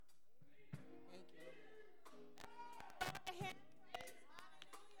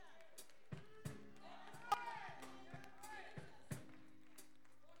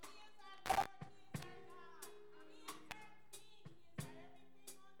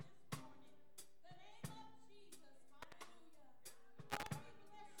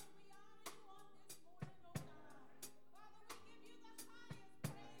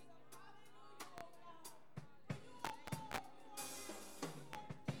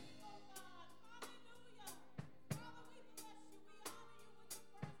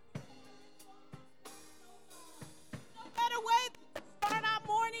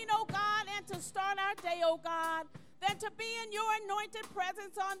today, oh God, than to be in your anointed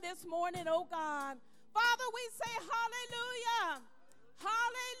presence on this morning, oh God. Father, we say hallelujah.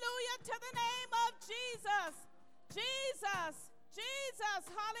 Hallelujah to the name of Jesus. Jesus, Jesus,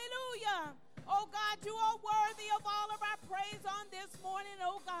 hallelujah. Oh God, you are worthy of all of our praise on this morning,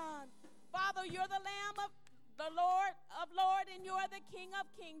 oh God. Father, you're the Lamb of the Lord of Lords, and you are the King of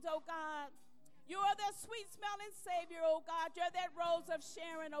Kings, oh God. You are the sweet-smelling Savior, oh God. You're that Rose of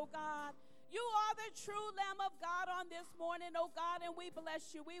Sharon, oh God. You are the true Lamb of God on this morning, oh God, and we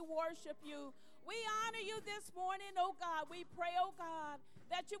bless you. We worship you. We honor you this morning, oh God. We pray, oh God,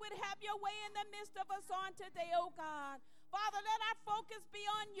 that you would have your way in the midst of us on today, oh God. Father, let our focus be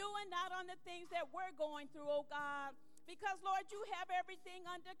on you and not on the things that we're going through, oh God. Because, Lord, you have everything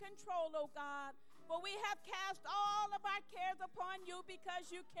under control, oh God. For we have cast all of our cares upon you because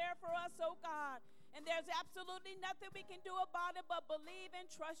you care for us, oh God. And there's absolutely nothing we can do about it but believe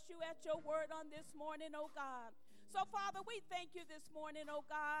and trust you at your word on this morning, oh God. So, Father, we thank you this morning, oh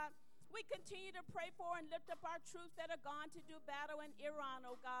God. We continue to pray for and lift up our troops that are gone to do battle in Iran,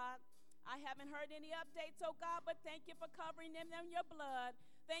 oh God. I haven't heard any updates, oh God, but thank you for covering them in your blood.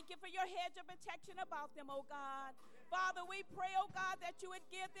 Thank you for your hedge of protection about them, oh God. Father, we pray, oh God, that you would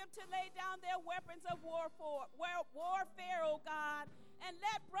give them to lay down their weapons of warfare, oh God, and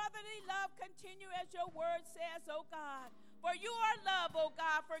let brotherly love continue as your word says, oh God. For you are love, oh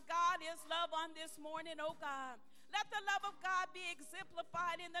God, for God is love on this morning, oh God. Let the love of God be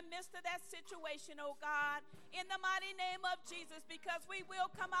exemplified in the midst of that situation, oh God, in the mighty name of Jesus, because we will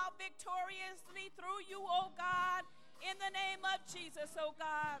come out victoriously through you, oh God, in the name of Jesus, oh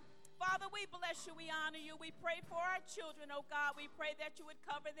God. Father, we bless you, we honor you, we pray for our children, oh God. We pray that you would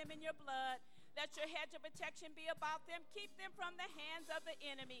cover them in your blood. Let your hedge of protection be about them. Keep them from the hands of the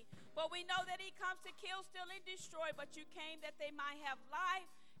enemy. For we know that he comes to kill, steal, and destroy, but you came that they might have life,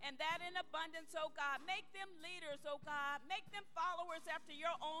 and that in abundance, oh God. Make them leaders, oh God. Make them followers after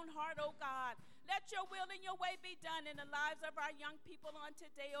your own heart, oh God. Let your will and your way be done in the lives of our young people on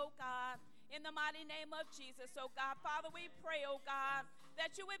today, oh God. In the mighty name of Jesus, oh God. Father, we pray, oh God,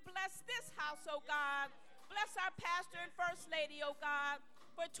 that you would bless this house, oh God. Bless our pastor and first lady, oh God.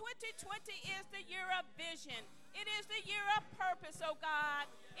 For 2020 is the year of vision. It is the year of purpose, oh God.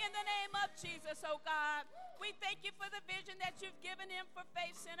 In the name of Jesus, oh God. We thank you for the vision that you've given him for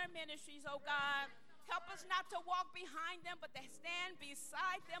Faith Center Ministries, oh God. Help us not to walk behind them, but to stand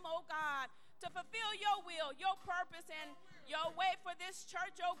beside them, oh God, to fulfill your will, your purpose, and your way for this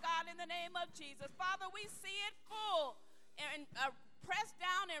church, oh God, in the name of Jesus. Father, we see it full and pressed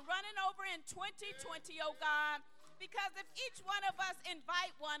down and running over in 2020, oh God. Because if each one of us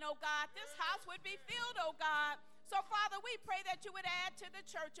invite one, oh God, this house would be filled, oh God. So, Father, we pray that you would add to the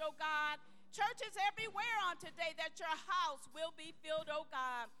church, oh God. Churches everywhere on today, that your house will be filled, oh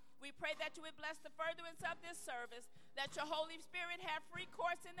God. We pray that you would bless the furtherance of this service, that your Holy Spirit have free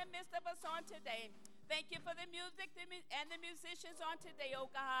course in the midst of us on today. Thank you for the music and the musicians on today,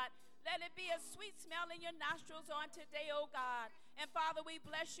 oh God. Let it be a sweet smell in your nostrils on today, oh God. And, Father, we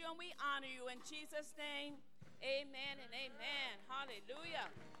bless you and we honor you in Jesus' name. Amen and amen. Hallelujah.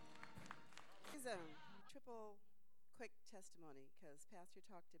 Here's a triple quick testimony because Pastor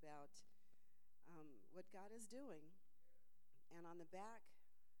talked about what God is doing. And on the back,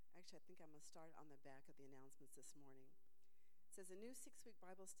 actually, I think I'm going to start on the back of the announcements this morning. It says a new 6-week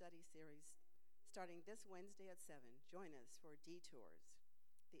Bible study series starting this Wednesday at 7. Join us for Detours,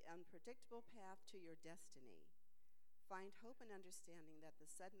 the unpredictable path to your destiny. Find hope and understanding that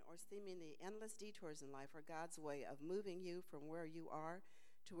the sudden or seemingly endless detours in life are God's way of moving you from where you are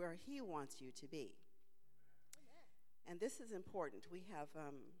to where he wants you to be. Amen. And this is important. We have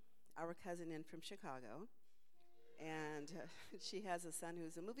our cousin in from Chicago, and she has a son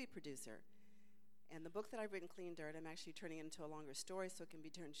who's a movie producer. And the book that I've written, Clean Dirt, I'm actually turning it into a longer story so it can be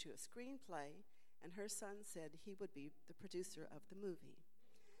turned into a screenplay. And her son said he would be the producer of the movie.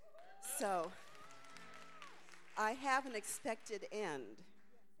 So I have an expected end,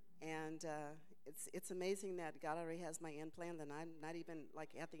 and it's amazing that God already has my end planned, and I'm not even like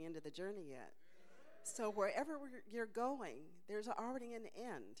at the end of the journey yet. So wherever you're going, there's already an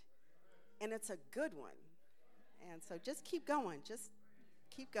end, and it's a good one. And so just keep going, just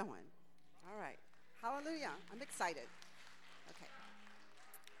keep going. All right, hallelujah, I'm excited. Okay.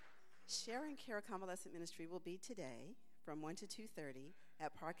 Share and Care Convalescent Ministry will be today from 1 to 2:30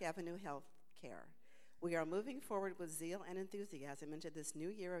 at Park Avenue Health Care. We are moving forward with zeal and enthusiasm into this new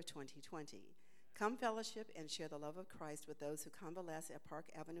year of 2020. Come fellowship and share the love of Christ with those who convalesce at Park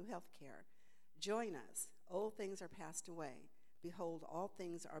Avenue Health Care. Join us. Old things are passed away. Behold, all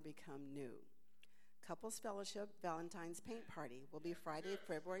things are become new. Couples Fellowship Valentine's Paint Party will be Friday,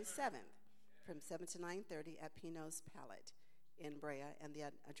 February 7th from 7 to 9:30 at Pino's Palette in Brea, and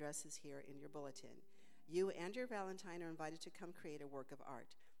the address is here in your bulletin. You and your Valentine are invited to come create a work of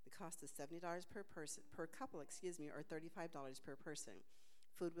art. The cost is $70 per couple, or $35 per person.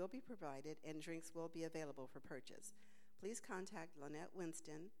 Food will be provided and drinks will be available for purchase. Please contact Lynette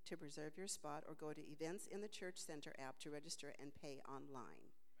Winston to reserve your spot or go to Events in the Church Center app to register and pay online.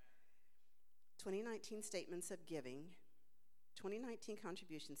 2019 Statements of Giving. 2019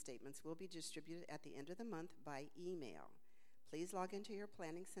 contribution statements will be distributed at the end of the month by email. Please log into your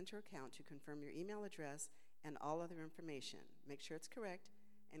Planning Center account to confirm your email address and all other information. Make sure it's correct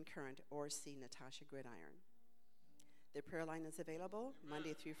and current, or see Natasha Gridiron. The prayer line is available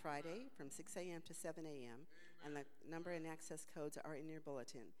Monday through Friday from 6 a.m. to 7 a.m., and the number and access codes are in your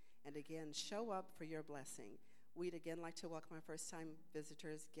bulletin. And again, show up for your blessing. We'd again like to welcome our first-time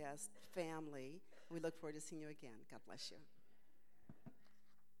visitors, guests, family. We look forward to seeing you again. God bless you.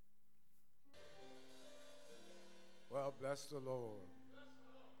 Well, bless the Lord.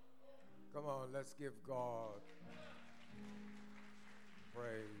 Come on, let's give God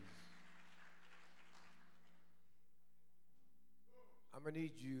praise. I'm going to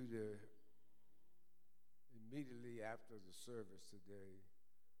need you to, immediately after the service today,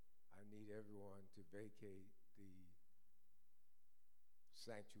 I need everyone to vacate the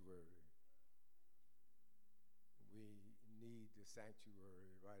sanctuary. We need the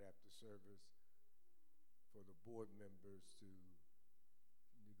sanctuary right after service for the board members to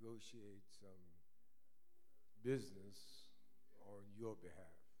negotiate some business on your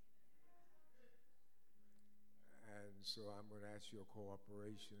behalf. And so I'm going to ask your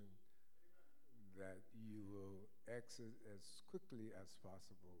cooperation that you will exit as quickly as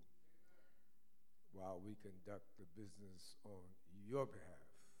possible while we conduct the business on your behalf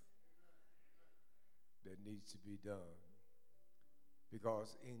that needs to be done.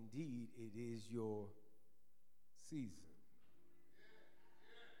 Because indeed it is your season.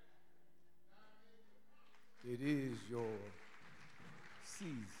 It is your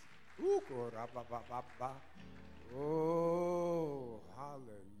season. Oh,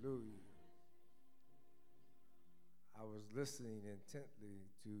 hallelujah. I was listening intently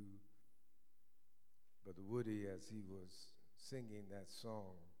to Brother Woody as he was singing that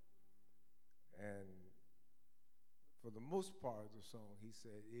song. And for the most part of the song, he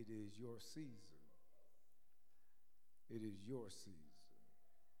said, it is your season. It is your season.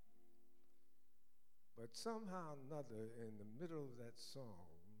 But somehow or another, in the middle of that song,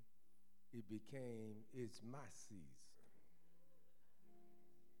 it became, it's my season.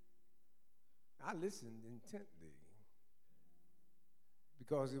 I listened intently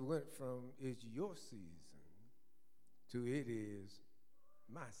because it went from it's your season to it is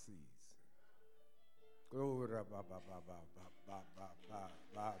my season. Glory to God.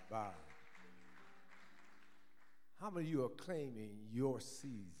 How many of you are claiming your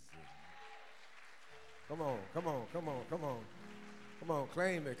season? Come on, come on, come on, come on. Come on,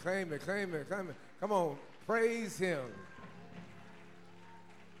 claim it, claim it, claim it, claim it. Come on, praise him.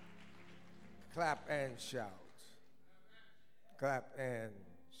 Clap and shout. Clap and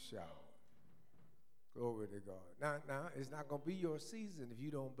shout. Glory to God. Now, it's not going to be your season if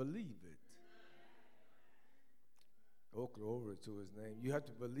you don't believe it. Oh, glory to his name. You have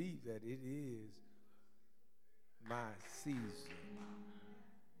to believe that it is my season.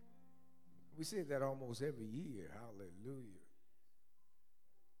 We say that almost every year. Hallelujah.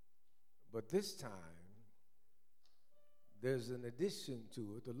 But this time, there's an addition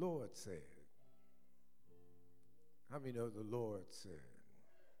to it. The Lord said. How many know the Lord said?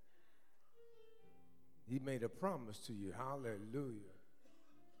 He made a promise to you. Hallelujah.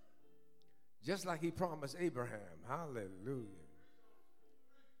 Just like he promised Abraham. Hallelujah.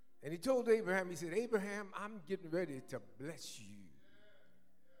 And he told Abraham, he said, Abraham, I'm getting ready to bless you.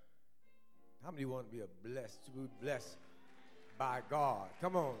 How many want to be to be blessed by God?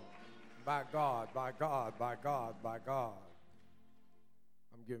 Come on. By God, by God, by God, by God.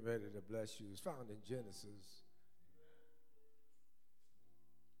 I'm getting ready to bless you. It's found in Genesis.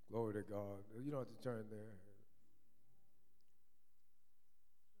 Glory to God. You don't have to turn there.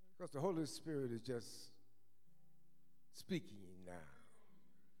 Because the Holy Spirit is just speaking now.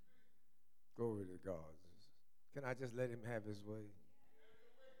 Glory to God. Can I just let him have his way?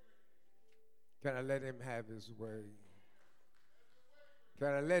 Can I let him have his way?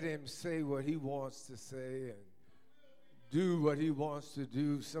 Can I let him say what he wants to say and do what he wants to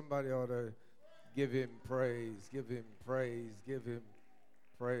do? Somebody ought to give him praise, give him praise, give him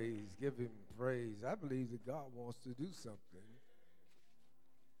praise, give him praise. I believe that God wants to do something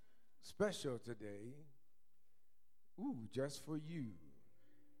special today. Ooh, just for you.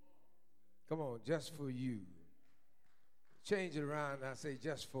 Come on, just for you. Change it around and I say,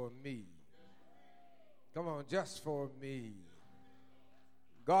 just for me. Come on, just for me.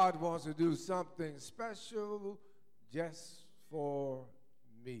 God wants to do something special just for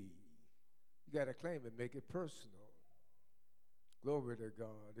me. You got to claim it, make it personal. Glory to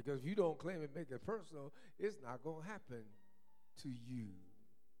God. Because if you don't claim it, make it personal, it's not going to happen to you.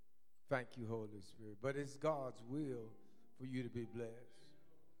 Thank you, Holy Spirit. But it's God's will for you to be blessed.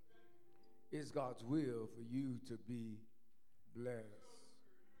 It's God's will for you to be blessed.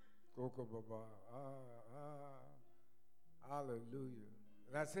 Hallelujah.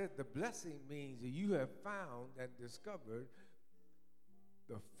 And I said the blessing means that you have found and discovered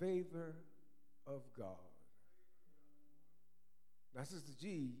the favor of God. Now, Sister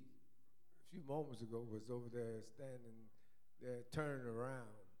G, a few moments ago, was over there standing there, turning around.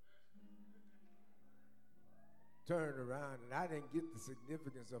 Turned around, and I didn't get the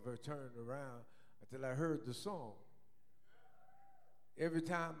significance of her turning around until I heard the song. Every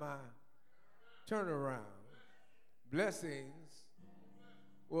time I turn around, blessings,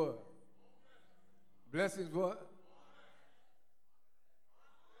 what? Blessings what?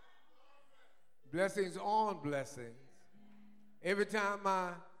 Blessings on blessings. Every time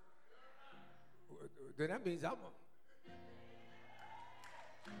then that means I'm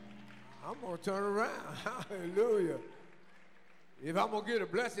going to turn around. Hallelujah. If I'm going to get a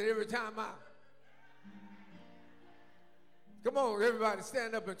blessing every time come on, everybody,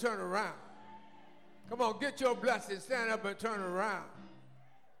 stand up and turn around. Come on, get your blessing, stand up and turn around.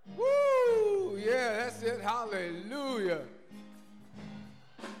 Woo! Yeah, that's it. Hallelujah.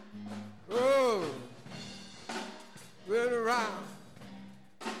 Oh. Turn around.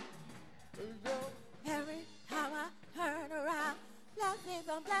 There we go. Every time I turn around, blessings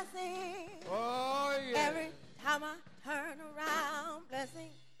on blessings. Oh, yeah. Every time I turn around,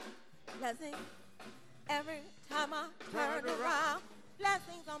 blessing, blessing. Every time I turn around,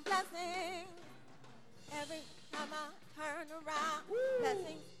 blessings on blessings. Every time I turn around,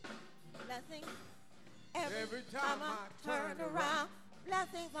 blessings, blessings. Every time I turn around,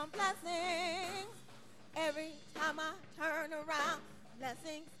 blessings on blessings. Every time I turn around,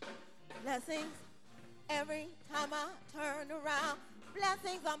 blessings, blessings. Every time I turn around,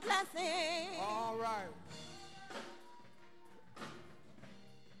 blessings on blessings. All right.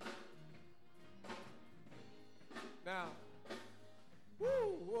 Now, woo,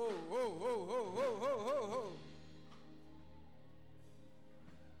 whoa, whoa, whoa, whoa, whoa, whoa, whoa, whoa.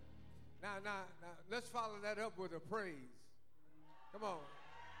 Now, let's follow that up with a praise. Come on.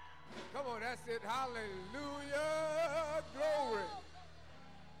 Come on, that's it. Hallelujah. Glory.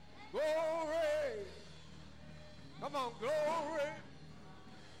 Glory. Come on, glory.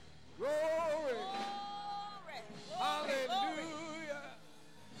 Glory. Glory. Hallelujah. Glory.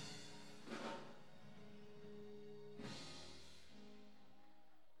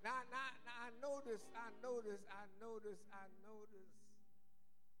 Now, I notice that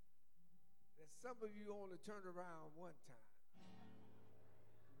some of you only turned around one time.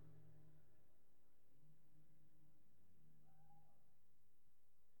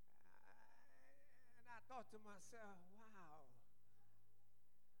 And I thought to myself, wow,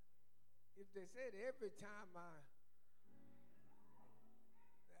 if they said every time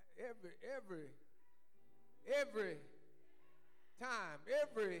every time,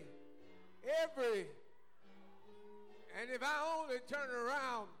 and if I only turn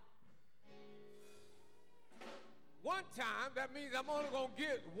around one time, that means I'm only going to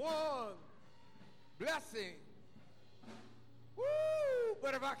get one blessing. Woo!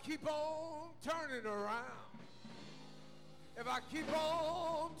 But if I keep on turning around, if I keep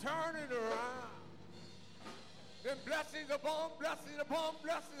on turning around, then blessings upon blessings upon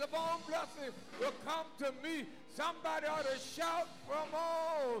blessings upon blessings will come to me. Somebody ought to shout from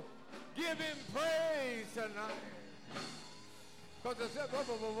all, give him praise tonight. Because I said, whoa,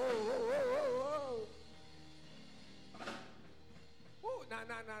 whoa, whoa, whoa, whoa, whoa, whoa. Whoa, nah.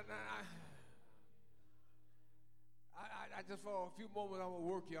 I just for a few moments, I'm going to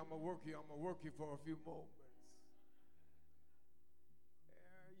work you for a few moments.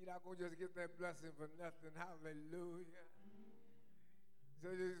 You're not going to just get that blessing for nothing. Hallelujah.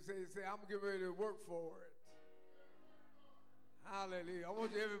 So you say, I'm getting ready to work for it. Hallelujah. I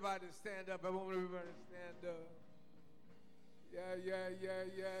want everybody to stand up. I want everybody to stand up. Yeah.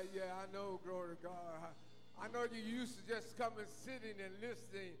 I know, glory to God. I know you used to just coming, sitting and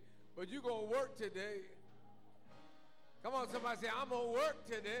listening, but you're going to work today. Come on, somebody say, I'm going to work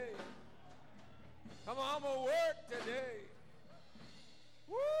today. Come on, I'm going to work today.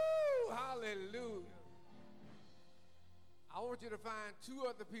 Woo! Hallelujah. I want you to find two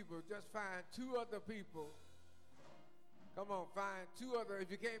other people. Just find two other people. Come on, find two other. If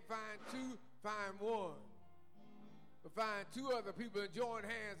you can't find two, find one. But find two other people and join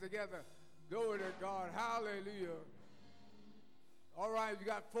hands together. Glory to God. Hallelujah. All right, if you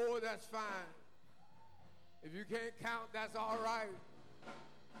got four, that's fine. If you can't count, that's all right.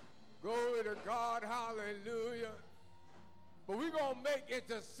 Glory to God. Hallelujah. But we're going to make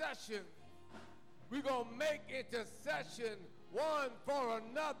intercession. We're going to make intercession one for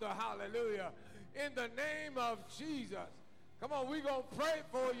another. Hallelujah. In the name of Jesus. Come on, we're going to pray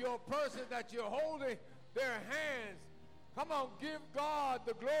for your person that you're holding their hands. Come on, give God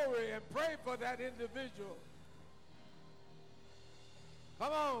the glory and pray for that individual.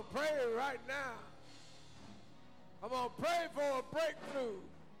 Come on, pray right now. Come on, pray for a breakthrough.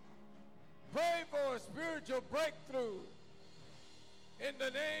 Pray for a spiritual breakthrough. In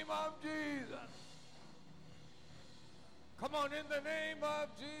the name of Jesus. Come on, in the name of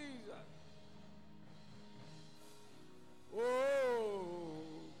Jesus. Whoa.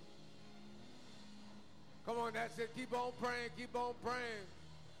 Come on, that's it. Keep on praying. Keep on praying.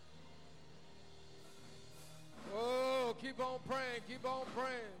 Oh, keep on praying. Keep on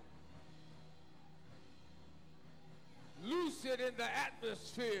praying. Loose it in the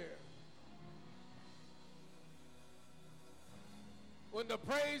atmosphere. When the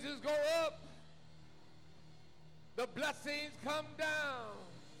praises go up, the blessings come down.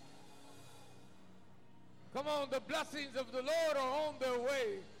 Come on, the blessings of the Lord are on their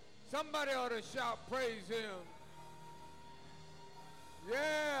way. Somebody ought to shout, praise him.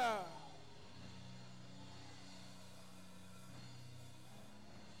 Yeah.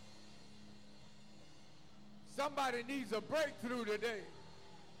 Somebody needs a breakthrough today.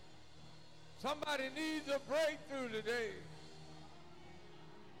 Somebody needs a breakthrough today.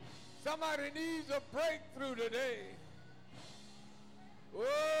 Somebody needs a breakthrough today.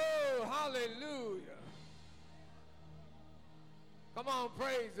 Oh, hallelujah. Come on,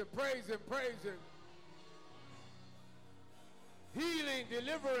 praise him, praise him, praise him. Healing,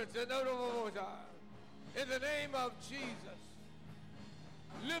 deliverance, and in the name of Jesus.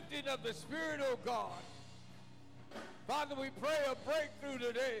 Lifting of the Spirit of God. Father, we pray a breakthrough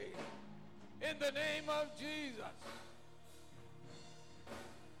today. In the name of Jesus.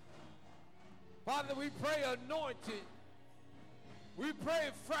 Father, we pray anointing. We pray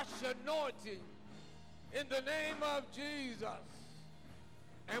fresh anointing. In the name of Jesus.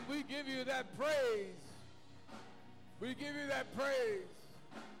 And we give you that praise. We give you that praise.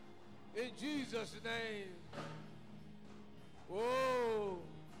 In Jesus' name. Whoa.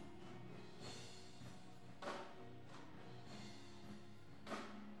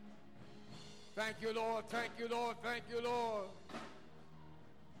 Thank you, Lord. Thank you, Lord. Thank you, Lord.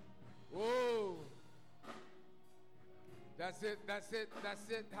 Whoa. That's it. That's it. That's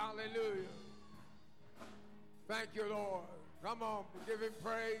it. Hallelujah. Thank you, Lord. Come on. Give him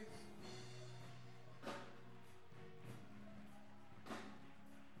praise.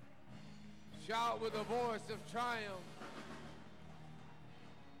 Shout with a voice of triumph.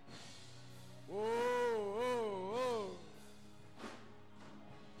 Whoa, whoa, whoa.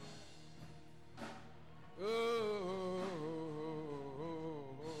 Oh,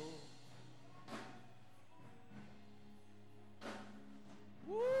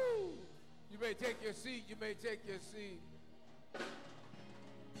 woo! You may take your seat. You may take your seat.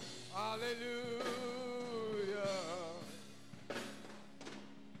 Hallelujah.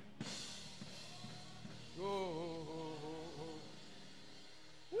 Oh.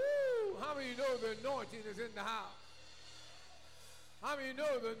 Woo! How many know the anointing is in the house? How many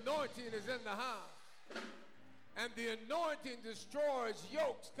know the anointing is in the house? And the anointing destroys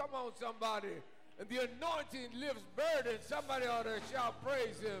yokes. Come on, somebody. And the anointing lifts burdens. Somebody ought to shout,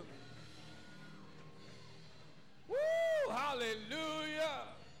 praise him. Woo! Hallelujah.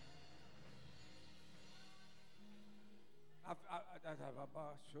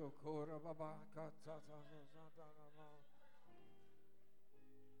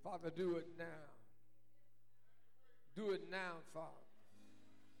 Father, do it now. Do it now, Father.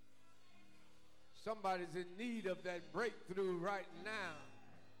 Somebody's in need of that breakthrough right now.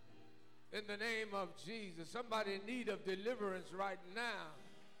 In the name of Jesus. Somebody in need of deliverance right now.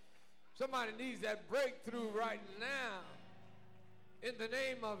 Somebody needs that breakthrough right now. In the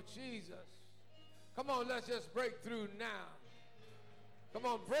name of Jesus. Come on, let's just break through now. Come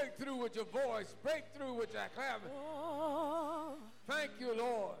on, break through with your voice. Break through with your clapping. Oh, Thank you,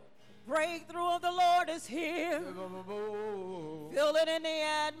 Lord. breakthrough of the Lord is here. Feel it in the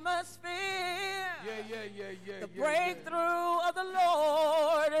atmosphere. Yeah. The breakthrough of the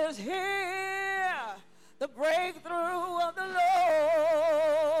Lord is here. The breakthrough of the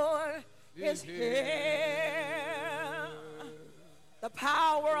Lord is here. The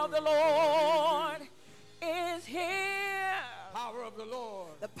power of the Lord is here. Power of the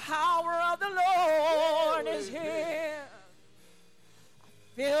Lord. The power of the Lord is here.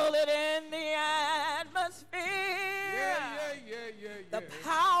 Feel it in the atmosphere. Yeah. The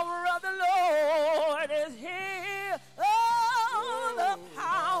power of the Lord is here. Oh, the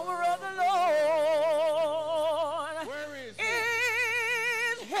power of the Lord Where is here.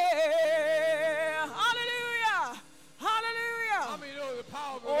 Hallelujah. Hallelujah. How many know the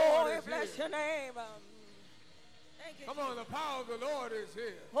power of the Oh, Lord we is bless here? your name. Thank you. Come on, the power of the Lord is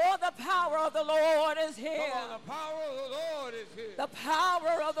here. Oh, the power of the Lord is here. Come on, the power of the Lord is here. The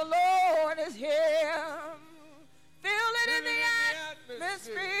power of the Lord is here. Feel it in the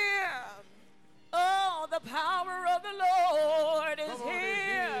atmosphere. Oh, the power of the Lord is Come on,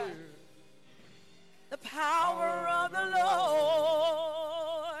 here. The power of the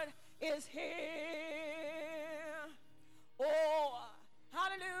Lord is here. Oh,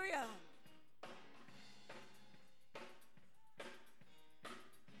 hallelujah.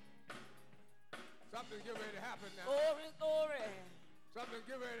 Something's getting ready to happen now. Glory, glory. Something's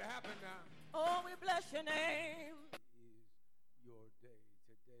getting ready to happen now. Oh, we bless your name. Is your day.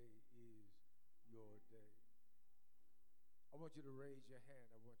 Today is your day. I want you to raise your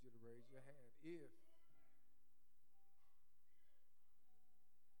hand. I want you to raise your hand. If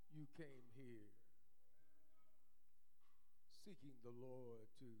you came here seeking the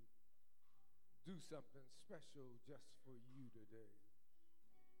Lord to do something special just for you today.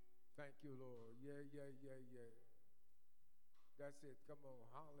 Thank you, Lord. Yeah. That's it. Come on.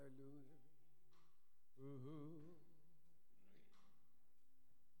 Hallelujah.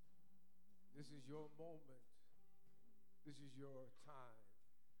 This is your moment. This is your time.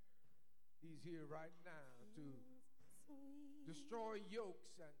 He's here right now to destroy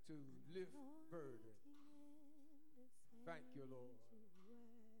yokes and to lift burdens. Thank you, Lord.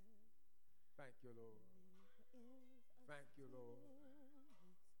 Thank you, Lord. Thank you, Lord.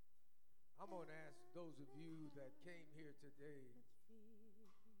 I'm going to ask those of you that came here today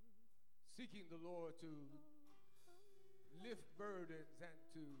seeking the Lord to lift burdens and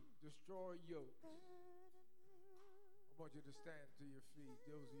to destroy yokes. I want you to stand to your feet,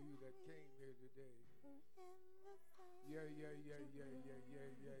 those of you that came here today. Yeah.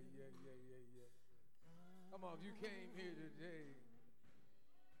 Come on, if you came here today.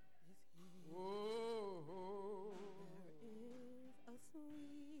 Oh. There is a sweet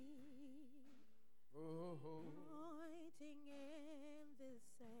anointing in this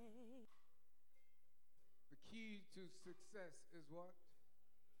saint. The key to success is what?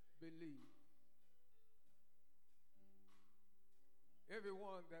 Believe.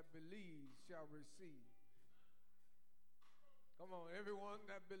 Everyone that believes shall receive. Come on, everyone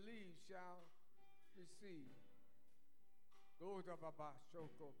that believes shall receive.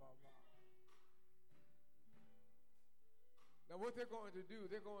 Now what they're going to do,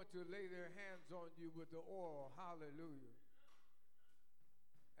 they're going to lay their hands on you with the oil. Hallelujah.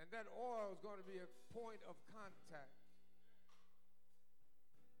 And that oil is going to be a point of contact.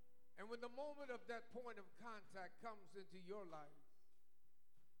 And when the moment of that point of contact comes into your life,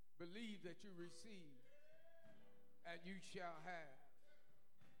 believe that you receive and you shall have.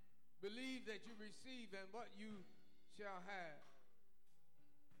 Believe that you receive and what you shall have.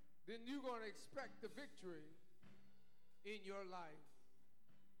 Then you're going to expect the victory in your life.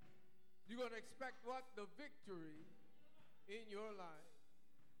 You're going to expect what? The victory in your life.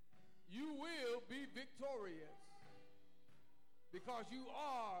 You will be victorious because you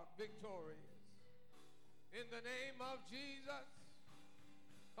are victorious. In the name of Jesus.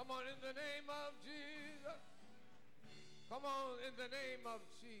 Come on, in the name of Jesus. Come on, in the name of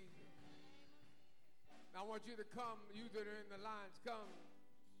Jesus. Now I want you to come, you that are in the lines, come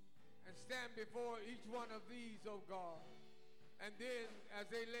and stand before each one of these, oh God. And then as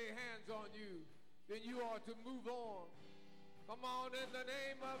they lay hands on you, then you are to move on. Come on, in the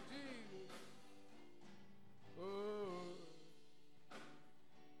name of Jesus. Oh.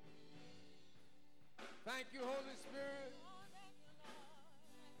 Thank you, Holy Spirit.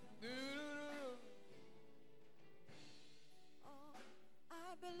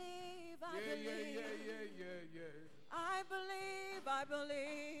 I believe. Yeah. I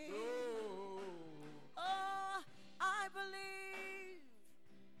believe. Oh, I believe.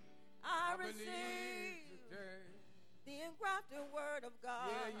 I receive today. the engrafted word of God.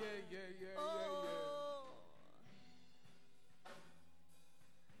 Yeah.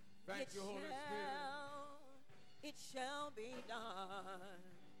 Thank you, Holy Spirit. It shall be done.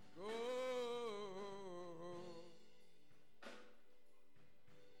 Oh.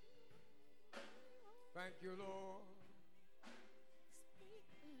 Thank you, Lord. Speak,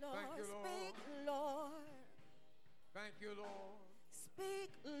 Lord. Thank you, Lord. Speak, Lord. Thank you, Lord.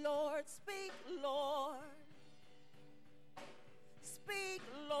 Speak, Lord. Speak, Lord. Speak,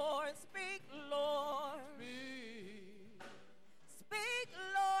 Lord. Speak, Lord. Speak. Speak,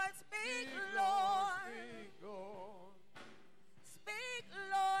 Lord. Speak, Speak, Lord. Speak, Lord. Speak,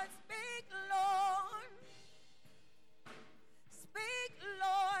 Lord. Speak, Lord. Speak,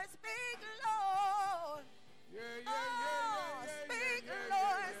 Lord. Speak, Lord. Yeah, Oh, yeah, yeah, yeah, speak, yeah, yeah,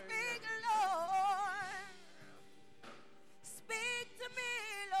 Lord. yeah, yeah, Speak, yeah. Lord. Speak to me,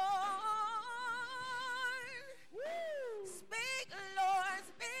 Lord. Woo! Speak, Lord.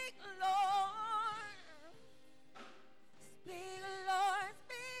 Speak, Lord. Speak, Lord.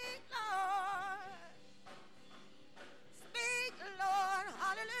 Speak, Lord. Speak, Lord.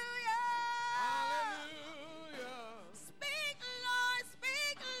 Hallelujah. Hallelujah. Speak, Lord.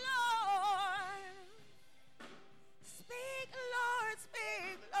 Speak, Lord. Speak, Lord.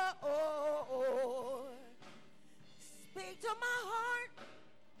 Speak, Lord. Speak to my heart.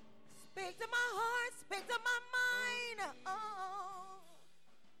 Speak to my heart. Speak to my mind. Oh.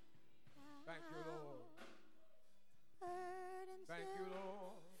 Thank you, Lord. Burdens Thank you,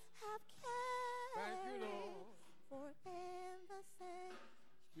 Lord. have carried. Thank you, Lord. For in the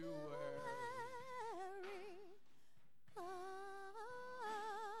sanctuary,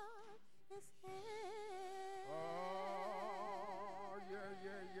 God is here. Oh, yeah,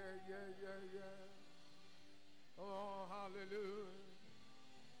 yeah, yeah, yeah, yeah, yeah. Oh, hallelujah.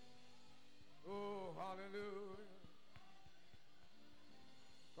 Oh, hallelujah.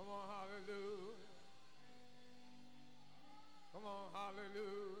 Come on, hallelujah. Come on,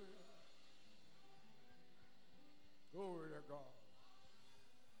 hallelujah. Glory to God.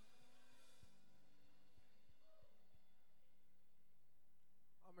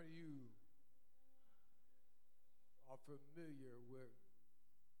 How many of you are familiar with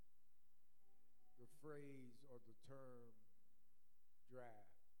the phrase or the term draft?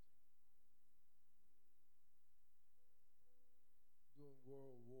 During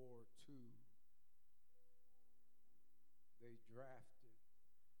World War II, they drafted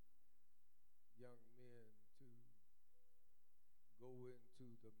young men to go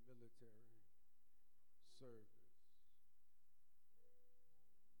into the military service.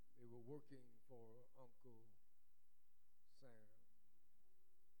 They were working for Uncle Sam.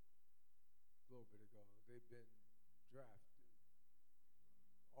 Glory to God. They've been drafted.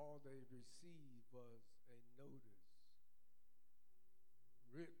 All they received was a notice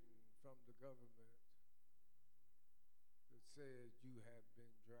written from the government that said you have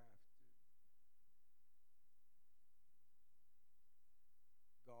been drafted.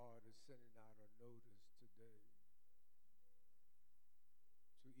 God is sending out a notice today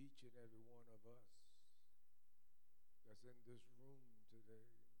to each and every one of us that's in this room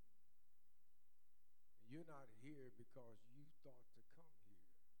today. You're not here because you thought to come here,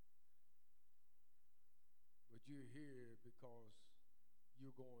 but you're here because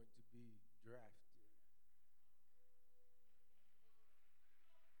you're going to be drafted.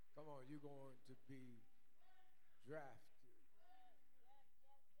 Come on, you're going to be drafted.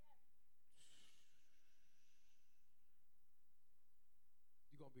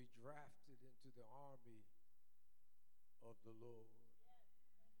 You're going to be drafted into the army of the Lord.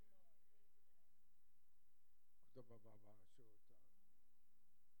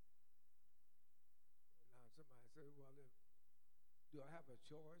 Now somebody say, well, do I have a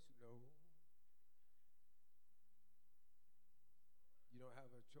choice? No. You don't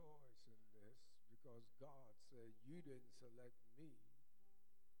have a choice in this because God said, you didn't select me.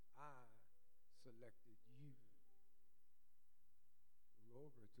 I selected you.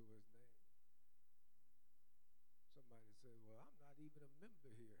 Glory to his name. Somebody said, well, I'm not even a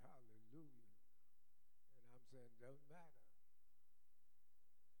member here. Hallelujah. And I'm saying, doesn't matter.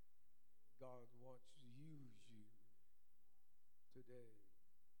 God wants to use you today.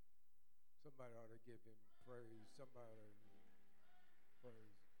 Somebody ought to give him praise. Somebody ought to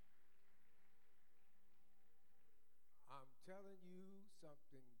praise. I'm telling you,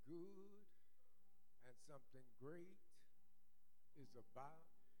 something good and something great is about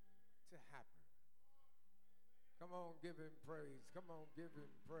to happen. Come on, give him praise. Come on, give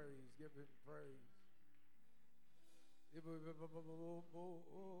him praise. Give him praise.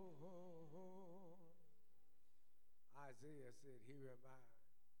 Isaiah said, here am I.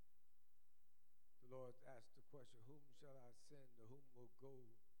 The Lord asked the question, whom shall I send or whom will go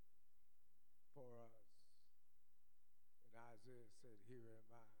for us? And Isaiah said, here am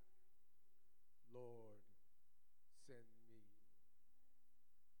I. Lord, send me.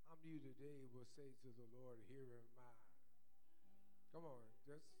 I'm you today will say to the Lord, here am I. Come on,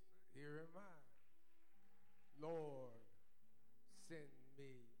 just here am I. Lord, send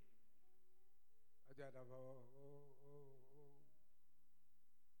me.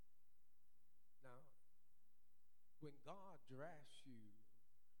 Now, when God drafts you,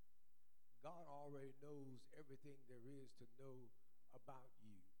 God already knows everything there is to know about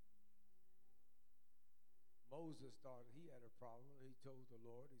you. Moses thought he had a problem. He told the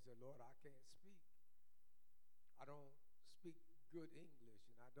Lord, he said, Lord, I can't speak. I don't speak good English,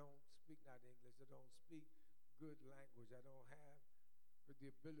 and I don't speak not English. I don't speak good language. I don't have the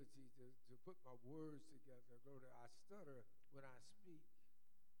ability to put my words together. I stutter when I speak.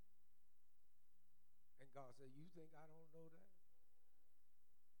 And God said, you think I don't know that?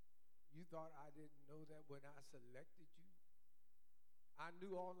 You thought I didn't know that when I selected you? I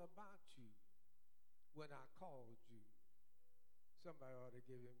knew all about you when I called you. Somebody ought to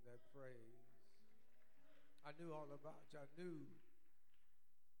give him that praise. I knew all about you. I knew.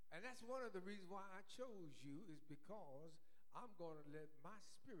 And that's one of the reasons why I chose you, is because I'm going to let my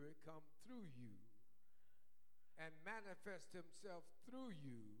spirit come through you and manifest himself through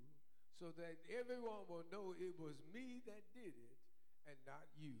you so that everyone will know it was me that did it and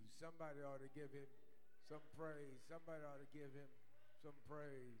not you. Somebody ought to give him some praise. Somebody ought to give him some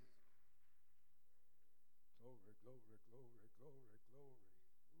praise. Glory, glory, glory, glory, glory.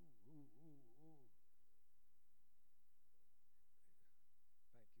 Ooh, ooh, ooh, ooh.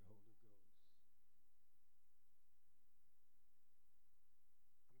 Thank you, Holy Ghost.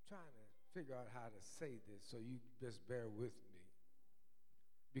 I'm trying to figure out how to say this, so you just bear with me.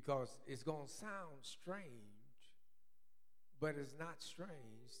 Because it's going to sound strange, but it's not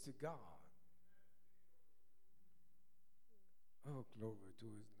strange to God. Oh, glory to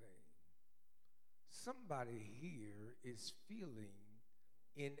his name. Somebody here is feeling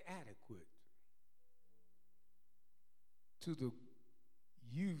inadequate to the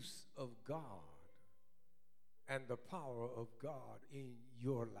use of God and the power of God in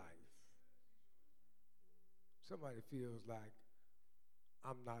your life. Somebody feels like,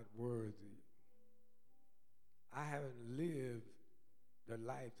 I'm not worthy. I haven't lived the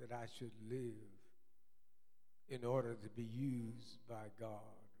life that I should live in order to be used by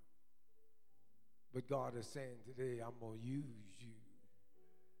God. But God is saying today, I'm going to use you.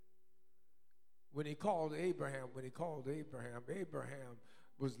 When he called Abraham, Abraham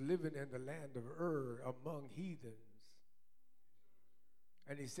was living in the land of Ur among heathens.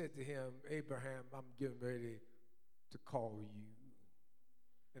 And he said to him, Abraham, I'm getting ready to call you.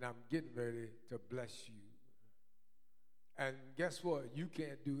 And I'm getting ready to bless you. And guess what? You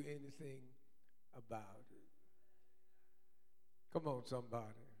can't do anything about it. Come on, somebody.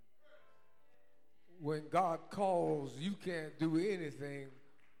 When God calls, you can't do anything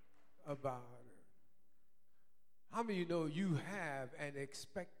about it. How many of you know you have an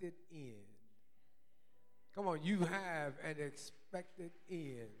expected end? Come on, you have an expected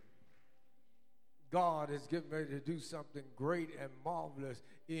end. God is getting ready to do something great and marvelous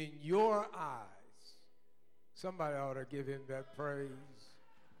in your eyes. Somebody ought to give him that praise.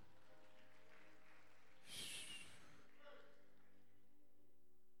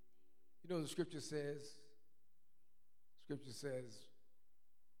 You know, the scripture says,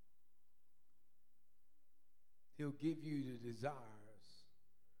 he'll give you the desires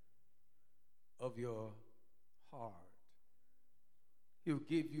of your heart. He'll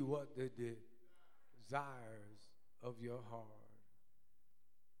give you what the desires of your heart.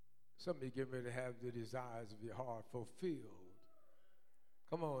 Some of you get ready to have the desires of your heart fulfilled.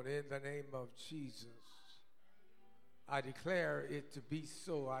 Come on, in the name of Jesus. I declare it to be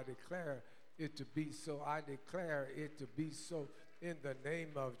so. I declare it to be so. I declare it to be so in the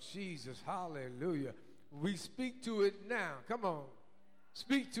name of Jesus. Hallelujah. We speak to it now. Come on.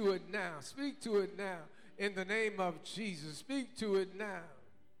 Speak to it now. Speak to it now in the name of Jesus. Speak to it now.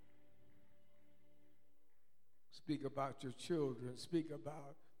 Speak about your children. Speak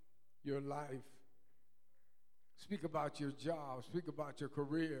about your life. Speak about your job. Speak about your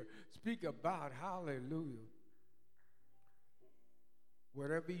career. Speak about, hallelujah,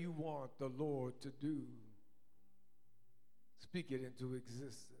 whatever you want the Lord to do, speak it into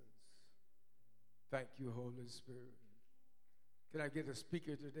existence. Thank you, Holy Spirit. Can I get a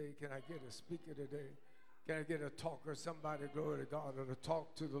speaker today? Can I get a speaker today? Can I get a talker? Somebody, glory to God, to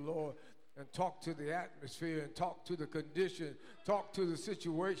talk to the Lord and talk to the atmosphere and talk to the condition, talk to the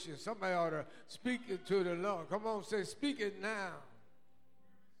situation. Somebody ought to speak it to the Lord. Come on, say, speak it now.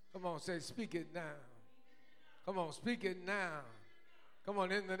 Come on, say, speak it now. Come on, speak it now. Come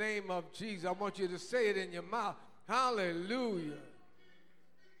on, in the name of Jesus, I want you to say it in your mouth. Hallelujah.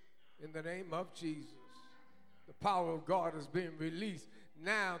 In the name of Jesus. The power of God is being released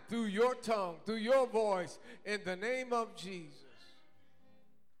now through your tongue, through your voice, in the name of Jesus.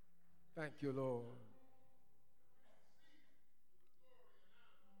 Thank you, Lord.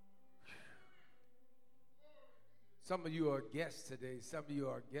 Some of you are guests today. Some of you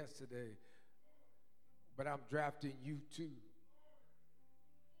are guests today. But I'm drafting you too.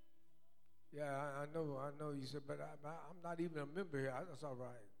 Yeah, I know. You said, but I'm not even a member here. That's all right.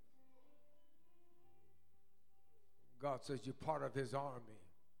 God says you're part of his army.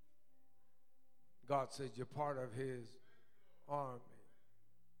 God says you're part of his army.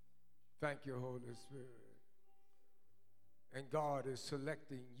 Thank you, Holy Spirit. And God is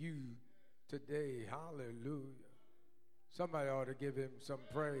selecting you today. Hallelujah. Somebody ought to give him some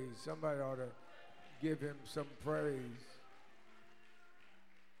praise. Somebody ought to give him some praise.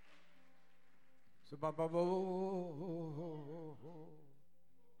 So,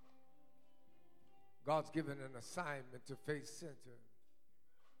 God's given an assignment to Faith Center.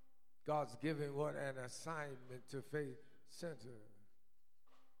 God's given what? An assignment to Faith Center.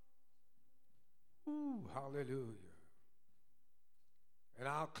 Ooh, hallelujah. And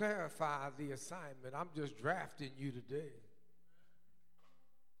I'll clarify the assignment. I'm just drafting you today.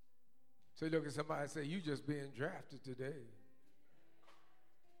 So you look at somebody and say, you just being drafted today.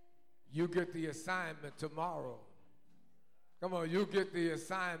 You get the assignment tomorrow. Come on, you get the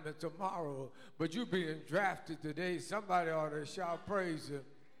assignment tomorrow, but you being drafted today. Somebody ought to shout praise him.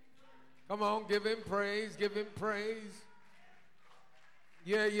 Come on, give him praise, give him praise.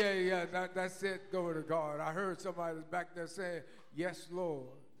 Yeah, that's it, glory to God. I heard somebody was back there saying, yes, Lord.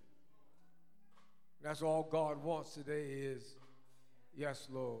 That's all God wants today is, yes,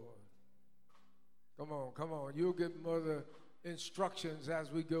 Lord. Come on. You'll get other instructions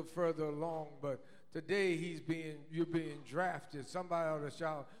as we go further along, but today you're being drafted. Somebody ought to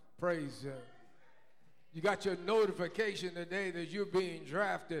shout, praise him. You got your notification today that you're being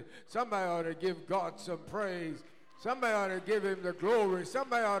drafted. Somebody ought to give God some praise. Somebody ought to give him the glory.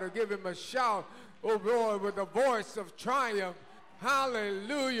 Somebody ought to give him a shout, oh Lord, with a voice of triumph.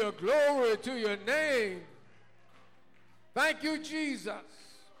 Hallelujah, glory to your name. Thank you, Jesus.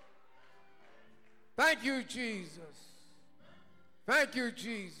 Thank you, Jesus. Thank you,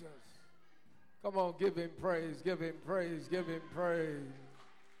 Jesus. Come on, give him praise, give him praise, give him praise.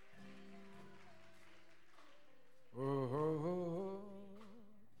 Oh.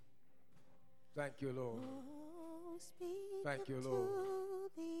 Thank you, Lord. Thank you, Lord.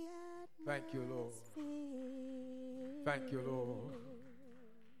 Thank you, Lord. Thank you, Lord.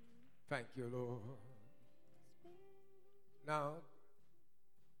 Thank you, Lord. Now,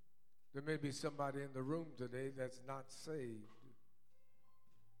 there may be somebody in the room today that's not saved.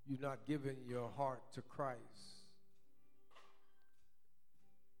 You're not giving your heart to Christ.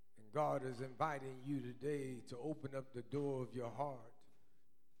 And God is inviting you today to open up the door of your heart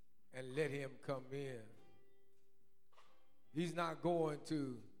and let him come in. He's not going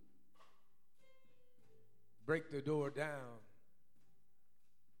to break the door down.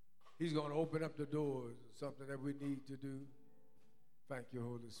 He's going to open up the doors, something that we need to do. Thank you,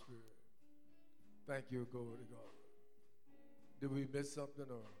 Holy Spirit. Thank you, glory to God. Did we miss something?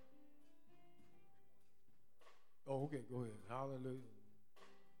 Or? Oh, okay, go ahead. Hallelujah.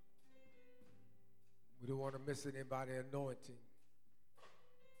 We don't want to miss anybody anointing.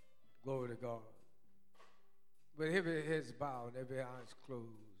 Glory to God. But every head's bowed, every eye's closed.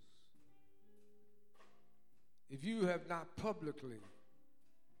 If you have not publicly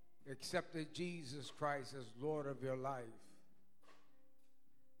accepted Jesus Christ as Lord of your life,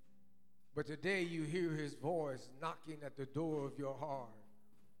 but today you hear his voice knocking at the door of your heart,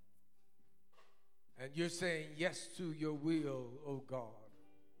 and you're saying yes to your will, oh God,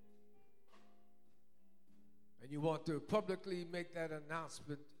 and you want to publicly make that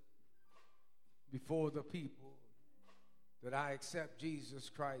announcement before the people that I accept Jesus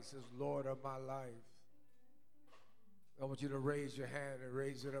Christ as Lord of my life, I want you to raise your hand and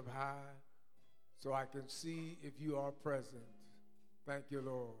raise it up high so I can see if you are present. Thank you,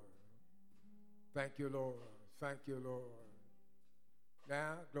 Lord. Thank you, Lord. Thank you, Lord.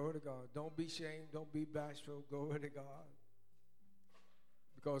 Now, glory to God. Don't be ashamed. Don't be bashful. Glory to God.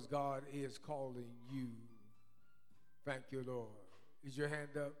 Because God is calling you. Thank you, Lord. Is your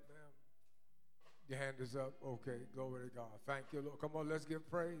hand up, ma'am? Your hand is up? Okay. Glory to God. Thank you, Lord. Come on, let's give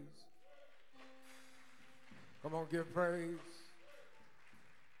praise. Come on, give praise.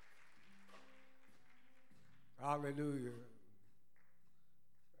 Hallelujah.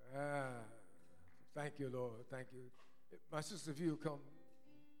 Thank you, Lord. Thank you. My sister, if you come,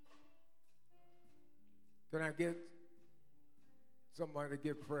 can I get Somebody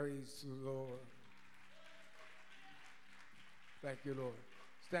give praise to the Lord. Thank you, Lord.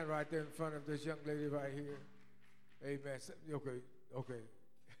 Stand right there in front of this young lady right here. Amen. Okay.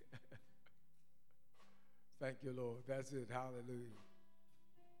 Thank you, Lord. That's it. Hallelujah.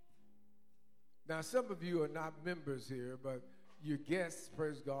 Now, some of you are not members here, but you're guests,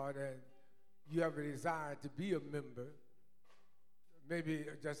 praise God, and you have a desire to be a member, maybe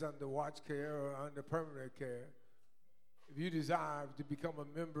just under watch care or under permanent care. If you desire to become a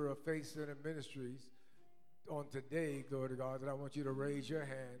member of Faith Center Ministries on today, glory to God, then I want you to raise your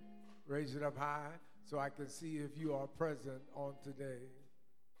hand, raise it up high so I can see if you are present on today.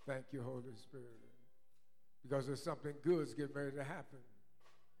 Thank you, Holy Spirit. Because there's something good's getting ready to happen.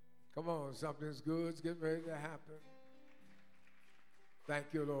 Come on, something's good's getting ready to happen.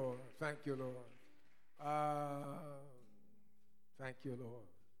 Thank you, Lord. Thank you, Lord. Thank you, Lord.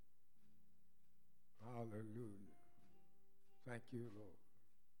 Hallelujah. Thank you, Lord.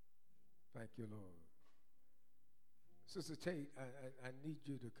 Thank you, Lord. Sister Tate, I need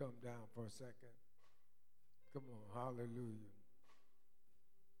you to come down for a second. Come on, hallelujah.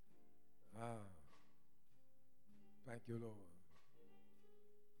 Thank you, Lord.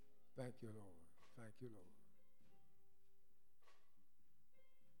 Thank you, Lord. Thank you, Lord.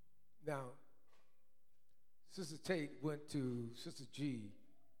 Now, Sister Tate went to Sister G,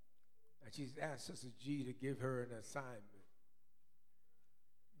 and she's asked Sister G to give her an assignment,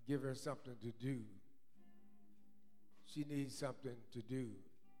 give her something to do. She needs something to do.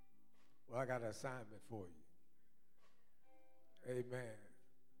 Well, I got an assignment for you. Amen.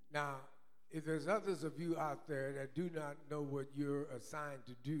 Now, if there's others of you out there that do not know what you're assigned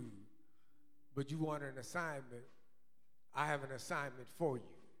to do, but you want an assignment, I have an assignment for you.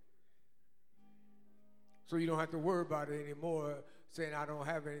 So you don't have to worry about it anymore, saying I don't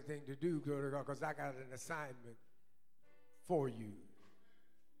have anything to do, glory to God, because I got an assignment for you.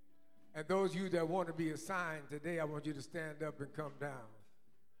 And those of you that want to be assigned today, I want you to stand up and come down.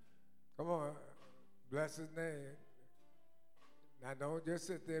 Come on. Bless his name. Now, don't just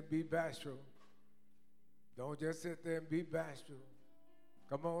sit there and be bashful. Don't just sit there and be bashful.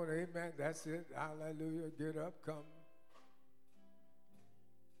 Come on, amen. That's it. Hallelujah. Get up, come.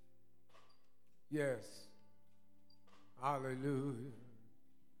 Yes. Hallelujah.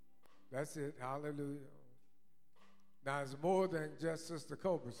 That's it. Hallelujah. Now, it's more than just Sister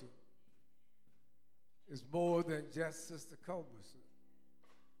Culbertson. It's more than just Sister Culbertson.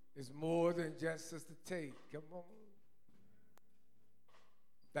 It's more than just Sister Tate. Come on.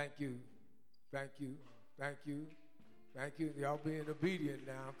 Thank you. Thank you. Thank you. Thank you. Y'all being obedient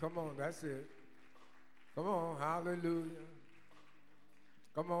now. Come on. That's it. Come on. Hallelujah.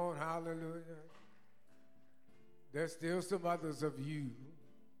 Come on. Hallelujah. There's still some others of you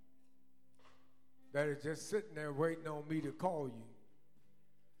that are just sitting there waiting on me to call you.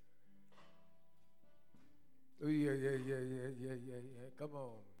 Oh, yeah. Come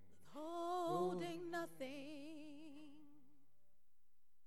on. Holding nothing